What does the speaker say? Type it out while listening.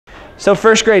So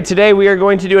first grade, today we are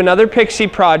going to do another Pixie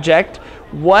project.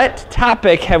 What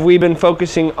topic have we been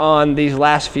focusing on these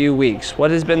last few weeks? What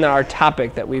has been our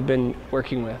topic that we've been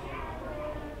working with?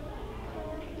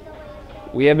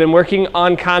 We have been working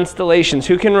on constellations.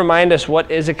 Who can remind us what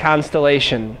is a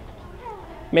constellation?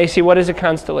 Macy, what is a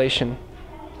constellation?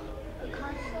 A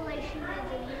constellation is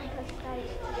a group of stars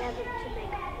together to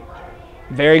make a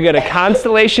picture. Very good. A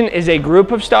constellation is a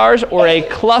group of stars or a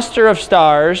cluster of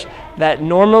stars that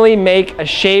normally make a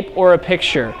shape or a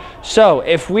picture. So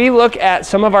if we look at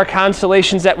some of our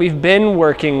constellations that we've been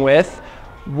working with,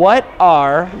 what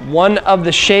are one of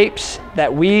the shapes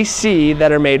that we see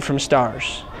that are made from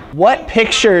stars? What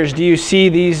pictures do you see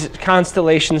these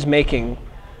constellations making?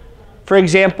 For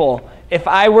example, if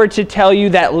I were to tell you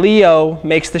that Leo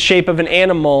makes the shape of an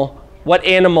animal, what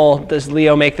animal does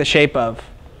Leo make the shape of?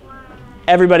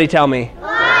 Everybody tell me.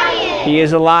 Lion. He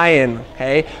is a lion,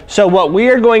 okay? So what we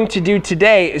are going to do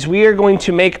today is we are going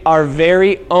to make our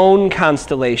very own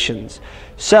constellations.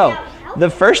 So the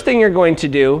first thing you're going to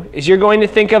do is you're going to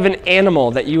think of an animal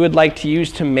that you would like to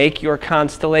use to make your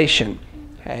constellation.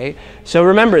 Okay, so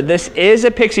remember, this is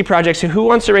a Pixie project, so who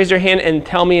wants to raise their hand and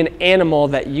tell me an animal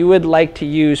that you would like to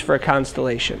use for a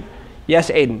constellation?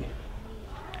 Yes, Aiden.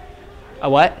 A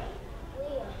what?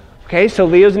 Leo. Okay, so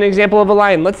Leo's an example of a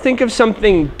lion. Let's think of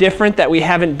something different that we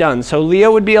haven't done. So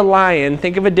Leo would be a lion.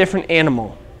 Think of a different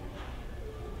animal.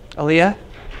 Aaliyah?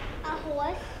 A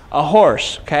horse. A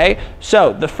horse, okay?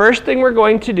 So the first thing we're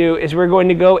going to do is we're going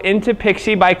to go into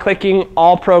Pixie by clicking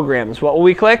All Programs. What will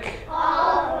we click?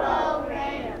 All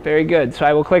programs. Very good. So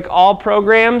I will click All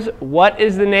Programs. What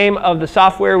is the name of the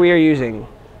software we are using?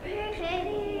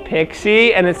 Pixie.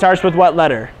 Pixie, and it starts with what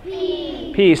letter?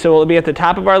 P. P. So will it be at the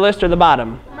top of our list or the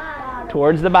bottom? Bottom.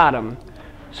 Towards the bottom.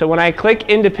 So when I click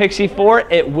into Pixie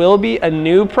 4, it will be a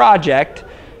new project.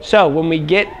 So when we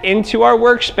get into our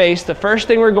workspace, the first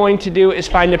thing we're going to do is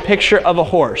find a picture of a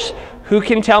horse. Who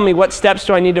can tell me what steps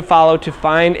do I need to follow to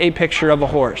find a picture of a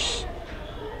horse?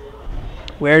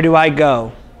 Where do I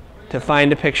go to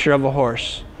find a picture of a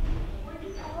horse?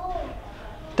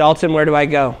 Dalton, where do I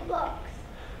go? Books.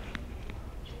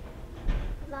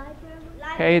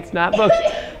 Library. Okay, it's not books.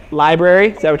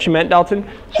 Library, is that what you meant, Dalton?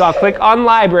 So I'll click on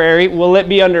Library. Will it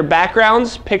be under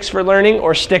Backgrounds, Picks for Learning,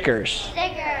 or Stickers?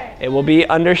 Stickers. It will be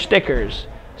under Stickers.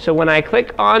 So when I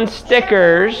click on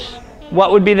Stickers,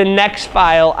 what would be the next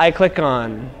file I click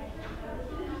on?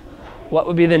 What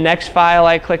would be the next file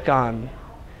I click on?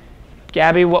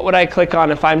 Gabby, what would I click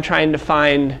on if I'm trying to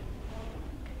find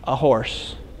a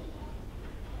horse?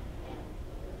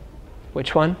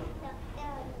 Which one?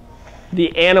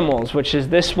 The animals, which is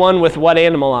this one with what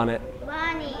animal on it?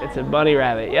 Bunny. It's a bunny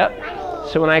rabbit, yep.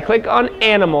 So when I click on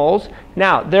animals,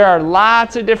 now there are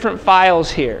lots of different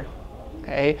files here,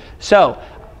 okay? So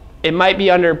it might be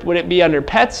under, would it be under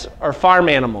pets or farm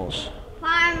animals?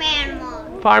 Farm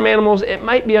animals. Farm animals, it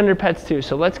might be under pets too.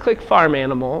 So let's click farm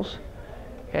animals,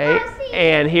 okay?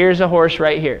 And here's a horse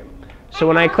right here. So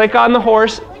when I click on the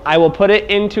horse, I will put it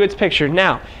into its picture.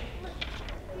 Now,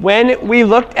 when we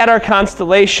looked at our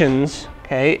constellations,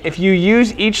 okay, if you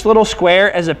use each little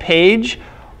square as a page,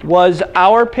 was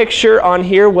our picture on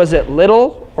here, was it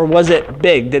little or was it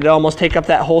big? Did it almost take up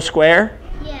that whole square?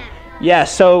 Yeah.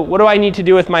 Yes, so what do I need to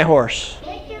do with my horse?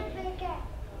 Make it bigger.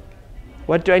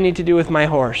 What do I need to do with my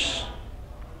horse?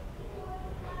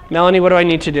 Melanie, what do I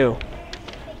need to do?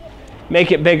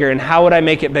 Make it bigger. And how would I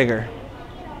make it bigger?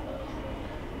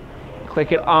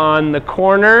 Click it on the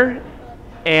corner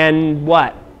and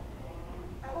what?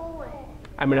 Pull it.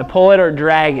 I'm going to pull it or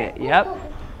drag it. Yep.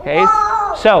 Okay.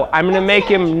 So I'm going to make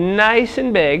him nice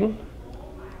and big.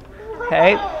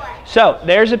 Okay. So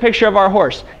there's a picture of our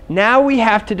horse. Now we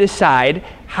have to decide,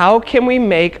 how can we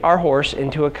make our horse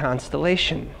into a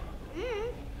constellation?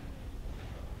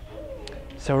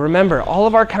 So remember, all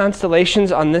of our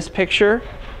constellations on this picture,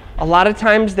 a lot of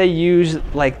times they use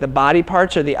like the body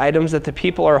parts or the items that the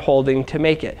people are holding to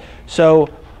make it. So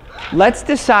let's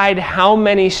decide how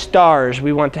many stars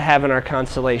we want to have in our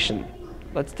constellation.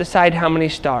 Let's decide how many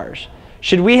stars.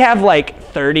 Should we have like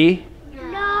 30?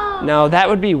 No. No, that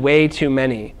would be way too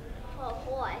many. For a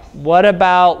horse. What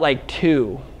about like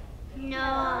 2?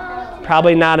 No.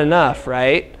 Probably not enough,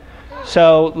 right?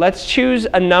 So let's choose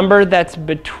a number that's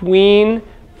between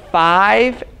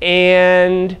 5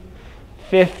 and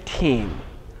 15.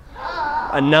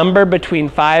 A number between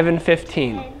 5 and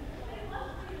 15.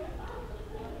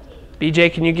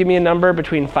 BJ, can you give me a number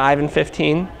between 5 and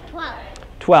 15? 12.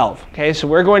 12. Okay, so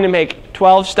we're going to make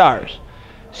 12 stars.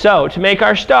 So to make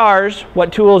our stars,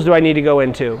 what tools do I need to go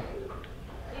into?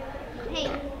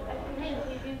 Hey.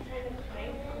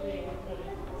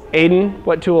 Aiden,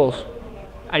 what tools?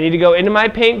 I need to go into my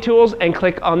paint tools and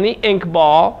click on the ink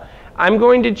ball. I'm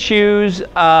going to choose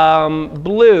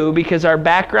blue because our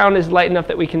background is light enough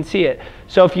that we can see it.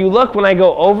 So if you look when I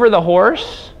go over the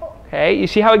horse, okay, you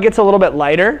see how it gets a little bit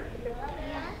lighter?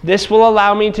 This will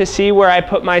allow me to see where I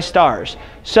put my stars.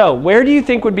 So where do you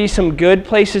think would be some good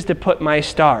places to put my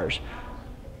stars?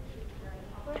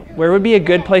 Where would be a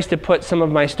good place to put some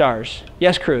of my stars?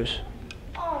 Yes, Cruz?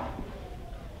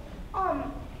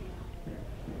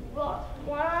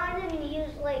 One on the knees,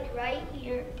 like right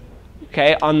here.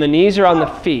 Okay, on the knees or on the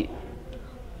feet?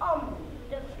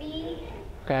 The feet.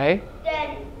 Okay.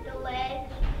 Then the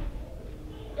legs.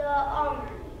 The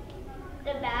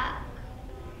back,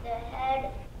 the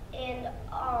head, and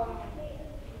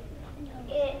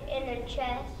in the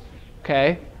chest.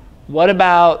 Okay. What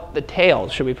about the tail?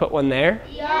 Should we put one there?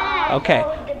 Yeah. Okay.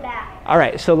 The back. All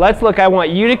right, so let's look. I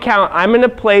want you to count. I'm going to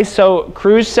place, so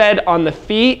Cruz said on the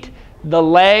feet, the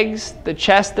legs, the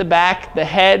chest, the back, the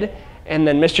head, and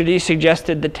then Mr. D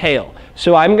suggested the tail.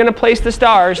 So I'm going to place the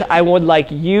stars. I would like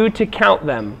you to count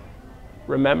them.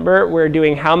 Remember, we're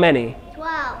doing how many?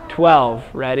 12. 12.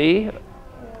 Ready? 1,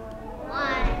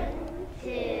 2,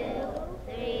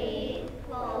 3,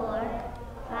 4,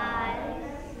 5,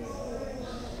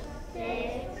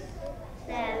 6,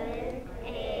 7,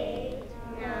 8,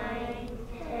 9,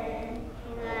 10,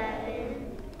 11,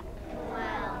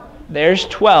 12. There's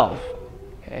 12.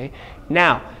 Okay.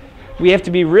 Now, we have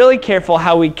to be really careful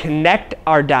how we connect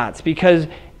our dots, because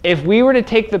if we were to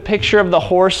take the picture of the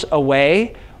horse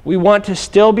away, we want to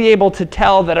still be able to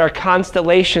tell that our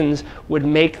constellations would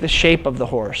make the shape of the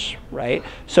horse, right?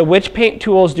 So which paint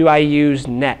tools do I use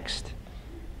next?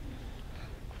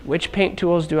 Which paint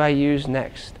tools do I use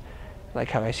next? Like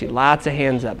how I see lots of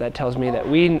hands up. That tells me that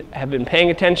we have been paying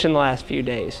attention the last few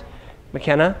days.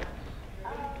 McKenna?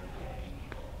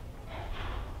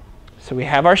 So we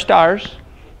have our stars.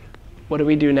 What do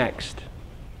we do next?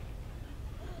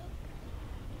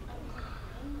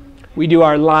 We do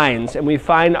our lines, and we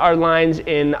find our lines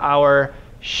in our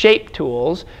shape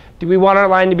tools. Do we want our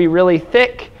line to be really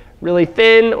thick, really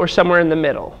thin, or somewhere in the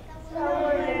middle?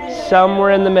 Somewhere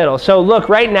in the middle. So look,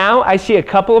 right now I see a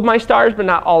couple of my stars, but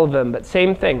not all of them, but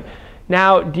same thing.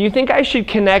 Now, do you think I should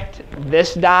connect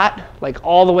this dot like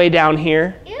all the way down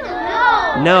here?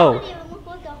 No.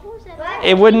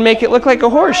 It wouldn't make it look like a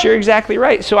horse. You're exactly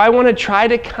right. So I want to try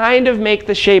to kind of make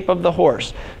the shape of the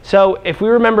horse. So if we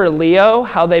remember Leo,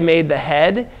 how they made the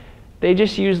head, they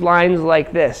just used lines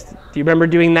like this. Do you remember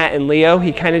doing that in Leo?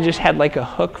 He kind of just had like a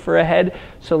hook for a head.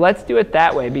 So let's do it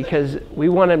that way because we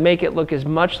want to make it look as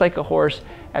much like a horse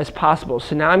as possible.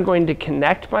 So now I'm going to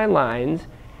connect my lines.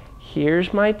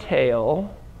 Here's my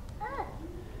tail.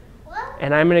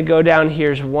 And I'm going to go down.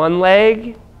 Here's one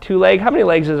leg, two legs. How many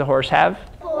legs does a horse have?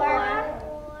 4.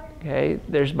 Okay,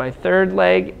 there's my third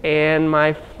leg and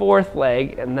my fourth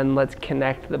leg, and then let's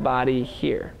connect the body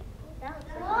here.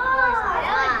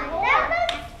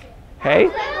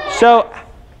 Okay, so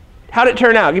how'd it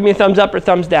turn out? Give me a thumbs up or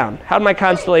thumbs down. How'd my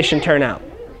constellation turn out?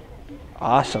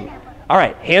 Awesome. All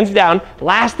right, hands down.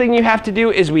 Last thing you have to do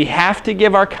is we have to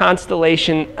give our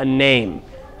constellation a name,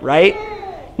 right?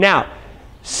 Now,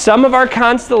 some of our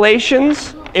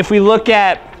constellations, if we look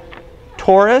at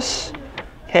Taurus,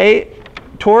 okay,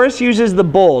 Taurus uses the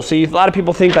bull, so a lot of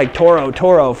people think like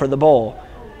Toro for the bull.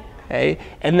 Okay?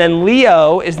 And then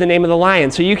Leo is the name of the lion.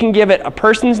 So you can give it a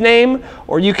person's name,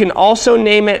 or you can also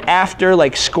name it after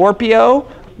like Scorpio.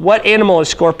 What animal is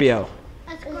Scorpio?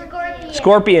 A scorpion.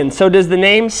 Scorpion. So does the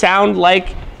name sound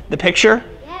like the picture?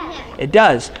 Yeah. It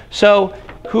does. So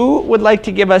who would like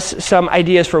to give us some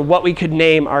ideas for what we could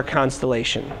name our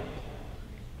constellation?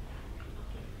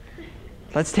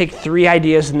 Let's take 3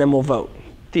 ideas and then we'll vote.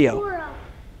 Theo. Poro.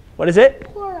 What is it?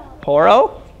 Poro.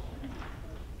 Poro?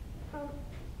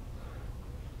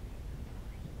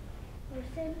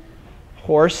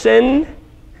 Horsen?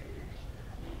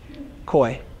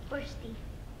 Koi. Horsty.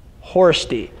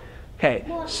 Horsty. Okay,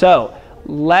 so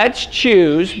let's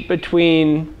choose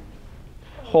between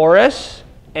Horus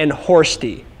and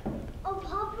Horsty. Oh,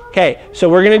 Papa. Okay, so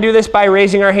we're going to do this by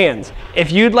raising our hands.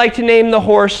 If you'd like to name the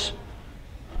horse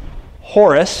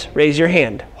Horus, raise your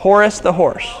hand. Horus the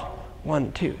horse.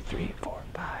 1, 2, 3, 4,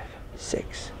 5,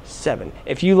 6, 7.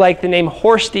 If you like the name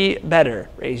Horsty better,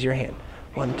 raise your hand.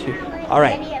 1, 2. All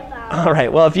right. All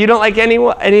right. Well, if you don't like any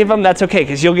of them, that's okay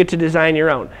because you'll get to design your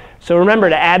own. So remember,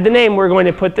 to add the name, we're going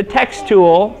to put the text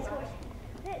tool.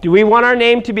 Do we want our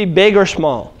name to be big or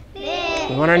small? Big.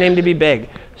 We want our name to be big.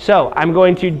 So I'm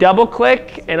going to double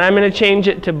click and I'm going to change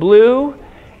it to blue.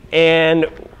 And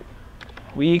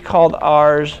we called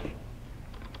ours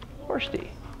Horsty.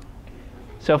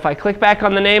 So if I click back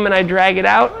on the name and I drag it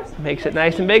out, it makes it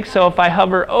nice and big. So if I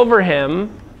hover over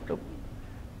him,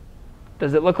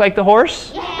 does it look like the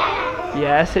horse?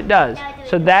 Yes, it does.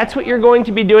 So that's what you're going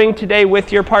to be doing today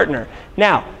with your partner.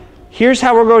 Now, here's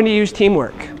how we're going to use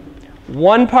teamwork.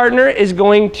 One partner is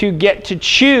going to get to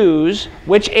choose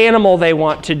which animal they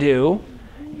want to do.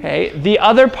 Okay? The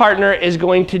other partner is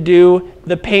going to do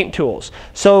the paint tools.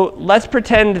 So let's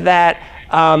pretend that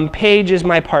Paige is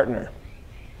my partner.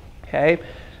 Okay?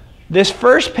 This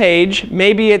first page,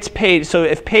 maybe it's Paige. So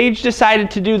if Paige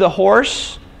decided to do the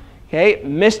horse, okay,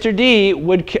 Mr. D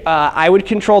would, I would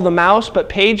control the mouse, but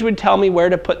Paige would tell me where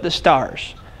to put the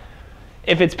stars.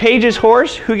 If it's Paige's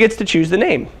horse, who gets to choose the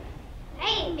name?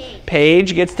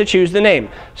 Paige gets to choose the name.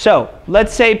 So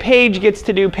let's say Paige gets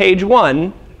to do page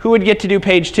 1. Who would get to do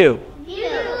page 2? You.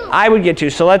 I would get to.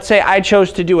 So let's say I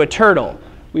chose to do a turtle.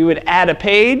 We would add a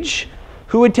page.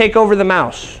 Who would take over the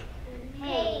mouse?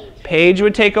 Paige. Paige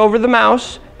would take over the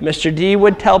mouse. Mr. D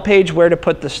would tell Paige where to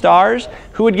put the stars.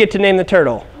 Who would get to name the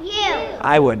turtle? You.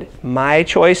 I would. My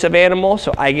choice of animal,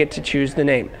 so I get to choose the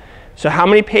name. So how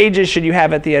many pages should you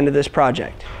have at the end of this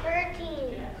project?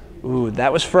 13. Ooh,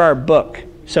 that was for our book.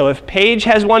 So if Paige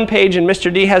has one page and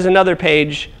Mr. D has another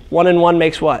page, 1 and 1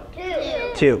 makes what?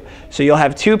 2. So you'll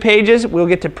have 2 pages. We'll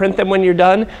get to print them when you're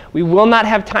done. We will not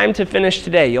have time to finish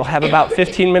today. You'll have about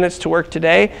 15 minutes to work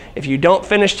today. If you don't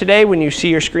finish today, when you see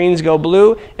your screens go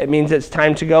blue, it means it's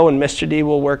time to go, and Mr. D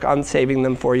will work on saving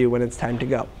them for you when it's time to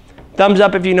go. Thumbs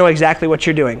up if you know exactly what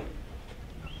you're doing.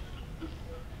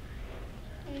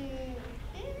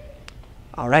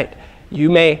 All right. You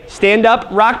may stand up,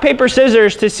 rock, paper,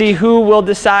 scissors to see who will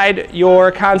decide your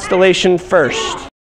constellation first.